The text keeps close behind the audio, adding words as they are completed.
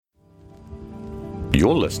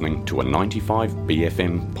You're listening to a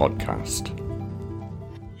 95BFM podcast.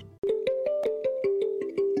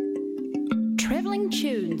 Travelling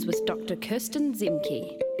Tunes with Dr Kirsten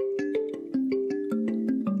Zemke.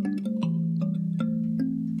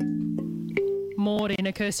 Morning,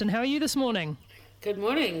 Kirsten. How are you this morning? Good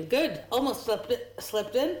morning. Good. Almost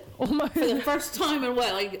slept in. Almost. For the first time in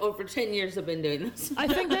over 10 years I've been doing this. I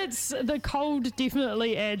think that's the cold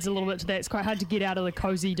definitely adds a little bit to that. It's quite hard to get out of the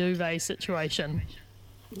cozy duvet situation.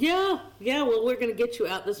 Yeah. Well, we're going to get you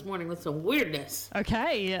out this morning with some weirdness.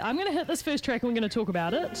 Okay, I'm going to hit this first track and we're going to talk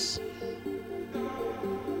about it.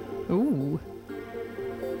 Ooh.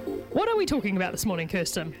 What are we talking about this morning,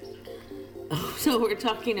 Kirsten? So we're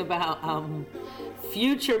talking about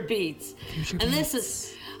future beats. This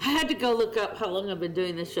is, I had to go look up how long I've been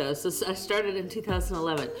doing this show. So I started in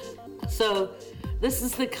 2011. So this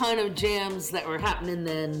is the kind of jams that were happening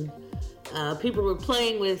then. People were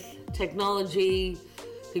playing with technology.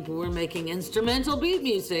 People were making instrumental beat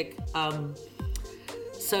music.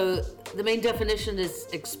 So the main definition is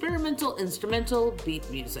experimental instrumental beat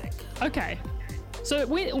music. Okay.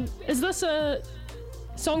 So is this a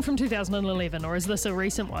song from 2011 or is this a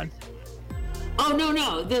recent one? Oh,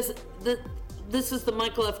 no. This is the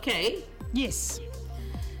Michael F.K. Yes.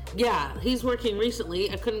 Yeah, he's working recently.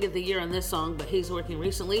 I couldn't get the year on this song, but he's working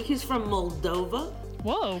recently. He's from Moldova.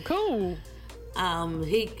 Whoa, cool.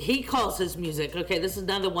 He calls his music. Okay, this is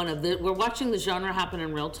another one of we're watching the genre happen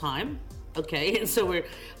in real time. Okay, and so we're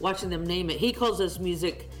watching them name it. He calls his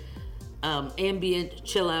music ambient,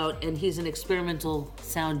 chill out, and he's an experimental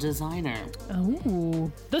sound designer.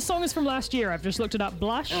 Oh, this song is from last year. I've just looked it up.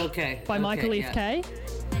 Blush. By Michael F.K.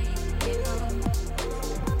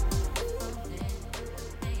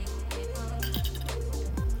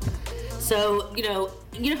 So you know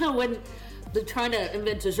how when they're trying to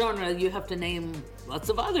invent a genre, you have to name lots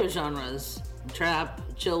of other genres: trap,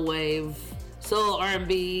 chill wave, soul,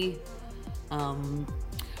 R&B.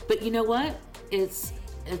 But you know what?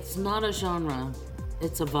 It's not a genre,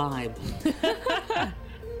 it's a vibe.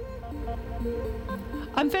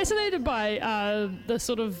 I'm fascinated by the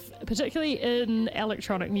sort of, particularly in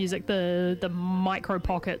electronic music, the micro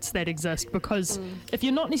pockets that exist, because if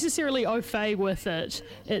you're not necessarily au fait with it,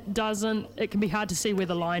 it can be hard to see where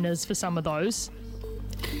the line is for some of those.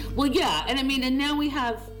 Well, yeah, and now we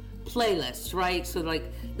have playlists, right? So like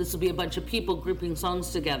this will be a bunch of people grouping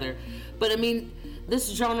songs together. But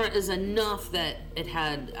this genre is enough that it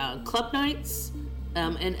had club nights.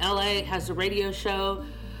 In LA, it has a radio show,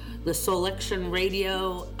 the Selection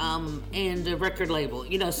Radio, and a record label.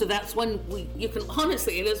 So that's when you can,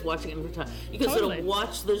 honestly, it is watching it every time. You can sort of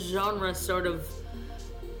watch the genre sort of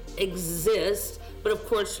exist. But of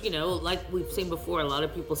course, like we've seen before, a lot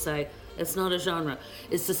of people say it's not a genre.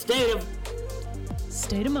 It's a state of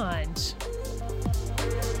mind.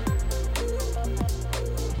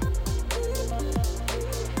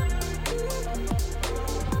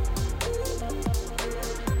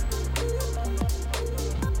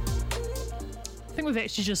 I think we've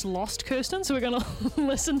actually just lost Kirsten, so we're going to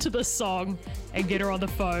listen to this song and get her on the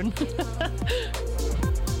phone.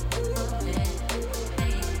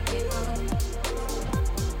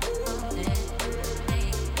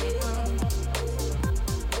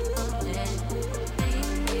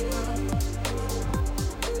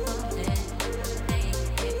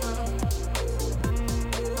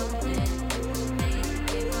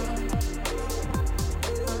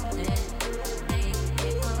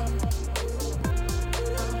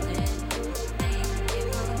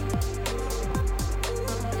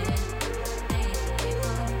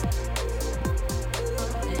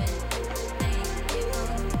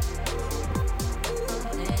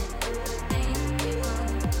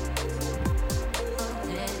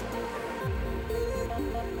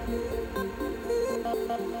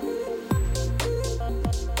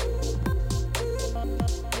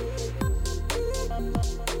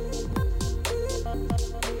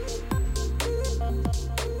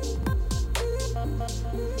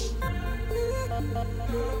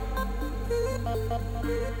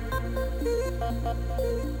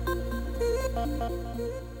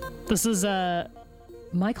 This is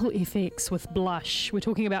Michael FX with Blush. We're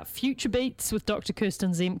talking about future beats with Dr.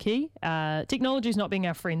 Kirsten Zemke. Technology's not being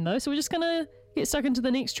our friend though, so we're just going to get stuck into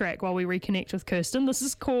the next track while we reconnect with Kirsten. This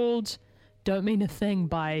is called Don't Mean a Thing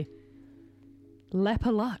by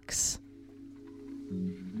Lapalux.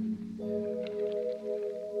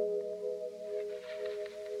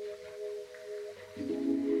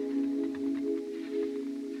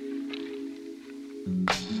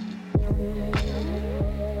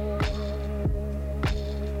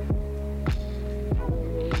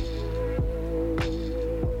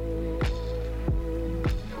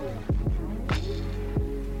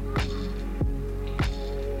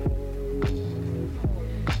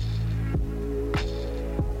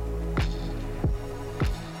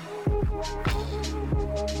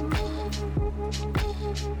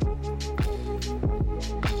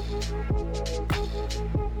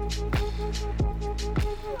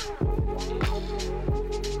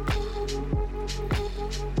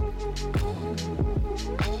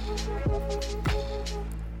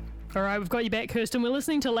 All right, we've got you back, Kirsten. We're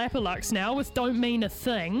listening to Lapalux now with Don't Mean a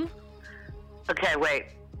Thing. Okay, wait.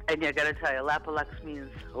 And I gotta tell you, Lapalux means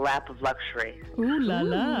lap of luxury. Ooh la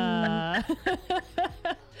la.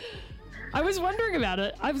 I was wondering about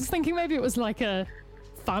it. I was thinking maybe it was like a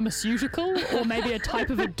pharmaceutical or maybe a type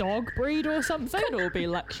of a dog breed or something. Could all be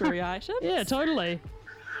luxury items. Yeah, totally.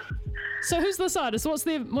 So who's this artist?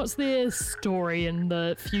 What's their story in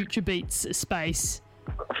the future beats space?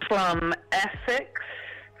 From Essex.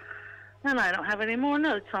 And I don't have any more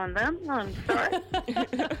notes on them. I'm sorry.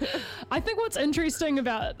 I think what's interesting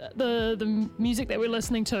about the music that we're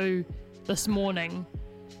listening to this morning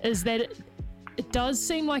is that it does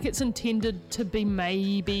seem like it's intended to be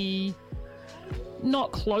maybe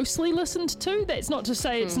not closely listened to. That's not to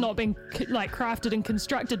say it's not been like crafted and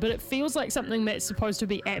constructed, but it feels like something that's supposed to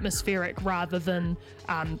be atmospheric rather than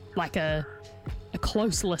like a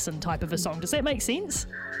close listen type of a song. Does that make sense?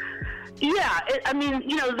 Yeah, I mean,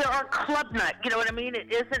 there are club night. You know what I mean?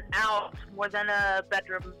 It isn't out more than a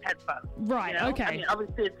bedroom headphone. Right, okay. I mean,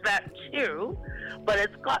 obviously it's that too, but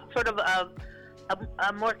it's got sort of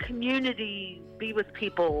a more community, be with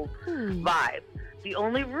people vibe. The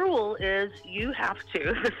only rule is you have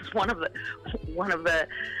to. This is one of the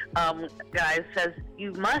guys says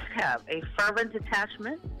you must have a fervent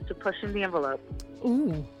attachment to pushing the envelope.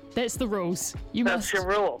 Ooh, that's the rules. That's your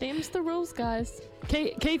rule. Them's the rules, guys.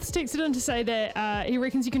 Keith's texted in to say that he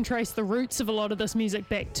reckons you can trace the roots of a lot of this music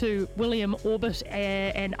back to William Orbit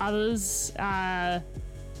and others.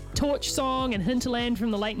 Torch Song and Hinterland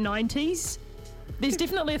from the late 90s. There's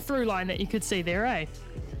definitely a through line that you could see there, eh?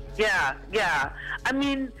 Yeah. I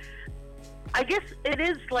mean, I guess it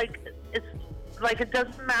is like, it's like it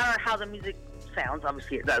doesn't matter how the music sounds.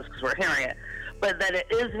 Obviously it does because we're hearing it. But that it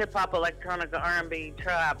is hip-hop, electronica, R&B,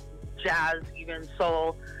 trap, jazz, even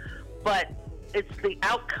soul. But it's the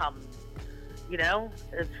outcome,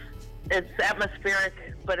 It's atmospheric,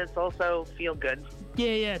 but it's also feel good.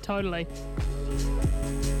 Yeah, totally.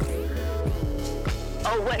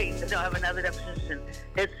 Oh, wait. No, I have another definition.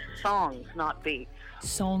 It's songs, not beats.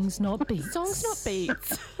 Songs, not beats. Songs, not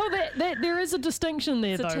beats. Well, there is a distinction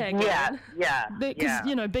there, It's a though. tagline. Yeah.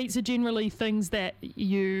 Because, beats are generally things that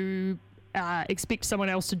you expect someone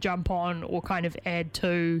else to jump on or kind of add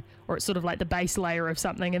to, or it's sort of like the base layer of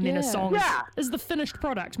something, and then a song is the finished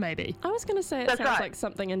product, maybe. I was going to say it sounds like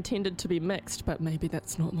something intended to be mixed, but maybe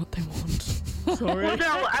that's not what they want. Sorry. Well,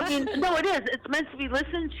 no, I mean, no, it is. It's meant to be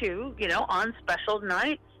listened to, on special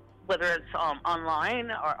nights, whether it's online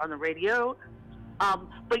or on the radio.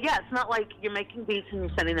 But yeah, it's not like you're making beats and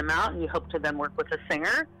you're sending them out and you hope to then work with a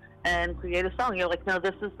singer and create a song. You're like, no,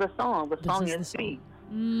 this is the song. The song is beats.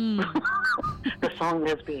 The song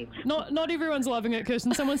is beats. Not everyone's loving it,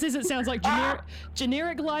 Kirsten. Someone says it sounds like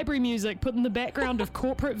generic library music put in the background of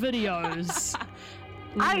corporate videos.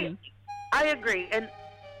 I agree, and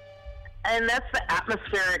that's the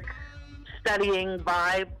atmospheric studying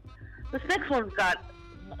vibe. This next one's got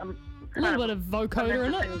a little bit of vocoder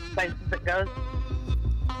in it. Places it goes.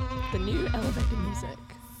 The new elevator music.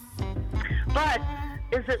 But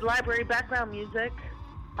is it library background music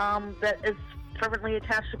that is fervently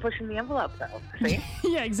attached to pushing the envelope, though? See?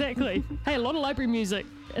 Yeah, exactly. Hey, a lot of library music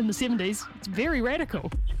in the 70s. It's very radical.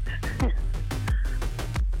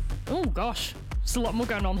 Oh, gosh. There's a lot more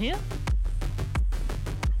going on here.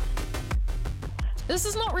 This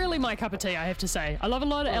is not really my cup of tea, I have to say. I love a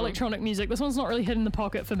lot of electronic music. This one's not really hitting the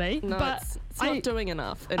pocket for me. No, but it's not doing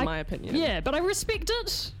enough, in my opinion. Yeah, but I respect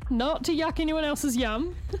it. Not to yuck anyone else's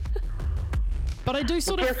yum. But I do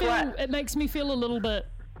sort of feel, it makes me feel a little bit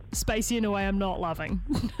spacey in a way I'm not loving.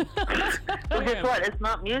 Well, guess what? It's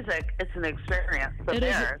not music. It's an experience. So it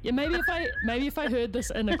is. Yeah, maybe if I heard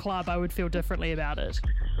this in a club, I would feel differently about it.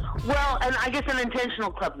 Well, and I guess an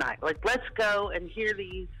intentional club night. Like, let's go and hear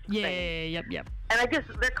these things. Yep. And I guess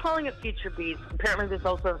they're calling it future beats. Apparently there's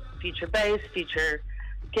also future bass, future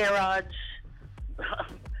garage.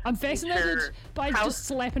 I'm fascinated by just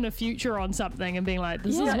slapping a future on something and being like,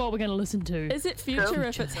 this is what we're going to listen to. Is it future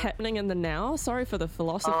if it's happening in the now? Sorry for the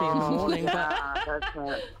philosophy in the morning, but... that's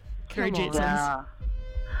right. Carrie Jetsons.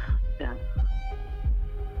 Yeah.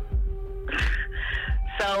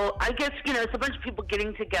 So I guess, it's a bunch of people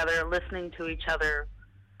getting together, listening to each other,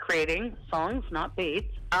 creating songs, not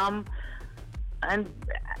beats, and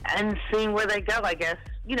seeing where they go, I guess.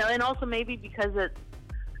 And also maybe because it,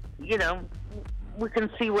 we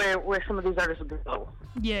can see where some of these artists will go.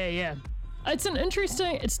 Yeah.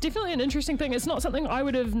 It's definitely an interesting thing. It's not something I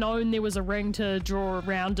would have known there was a ring to draw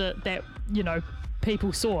around it that,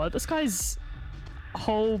 people saw. This guy's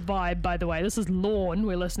whole vibe, by the way, this is Lawn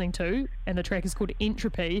we're listening to, and the track is called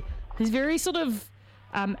Entropy. He's very sort of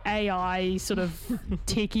AI sort of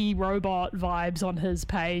techie robot vibes on his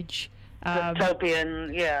page.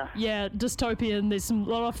 Dystopian, yeah. Yeah, dystopian. There's a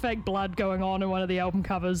lot of fake blood going on in one of the album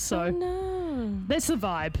covers, so that's the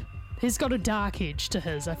vibe. He's got a dark edge to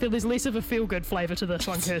his. I feel there's less of a feel-good flavour to this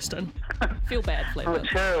one, Kirsten. Feel bad flavour.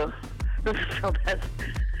 Oh, true. Feel bad.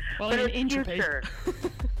 Well, But I mean, it's entropy. future.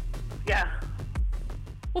 Yeah.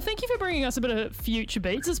 Well, thank you for bringing us a bit of future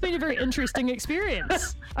beats. It's been a very interesting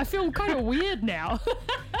experience. I feel kind of weird now.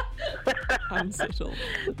 Unsettled.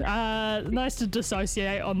 Nice to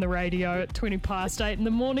dissociate on the radio at 20 past 8 in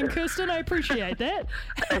the morning, Kirsten. I appreciate that.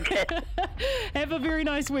 Okay. Have a very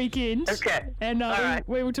nice weekend. Okay. And All right.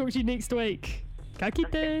 we will talk to you next week. Ka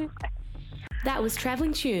kite. That was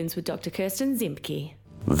Travelling Tunes with Dr. Kirsten Zemke.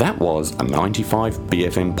 That was a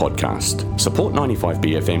 95BFM podcast. Support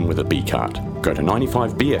 95BFM with a B card. Go to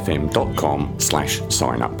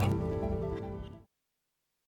 95BFM.com/sign up.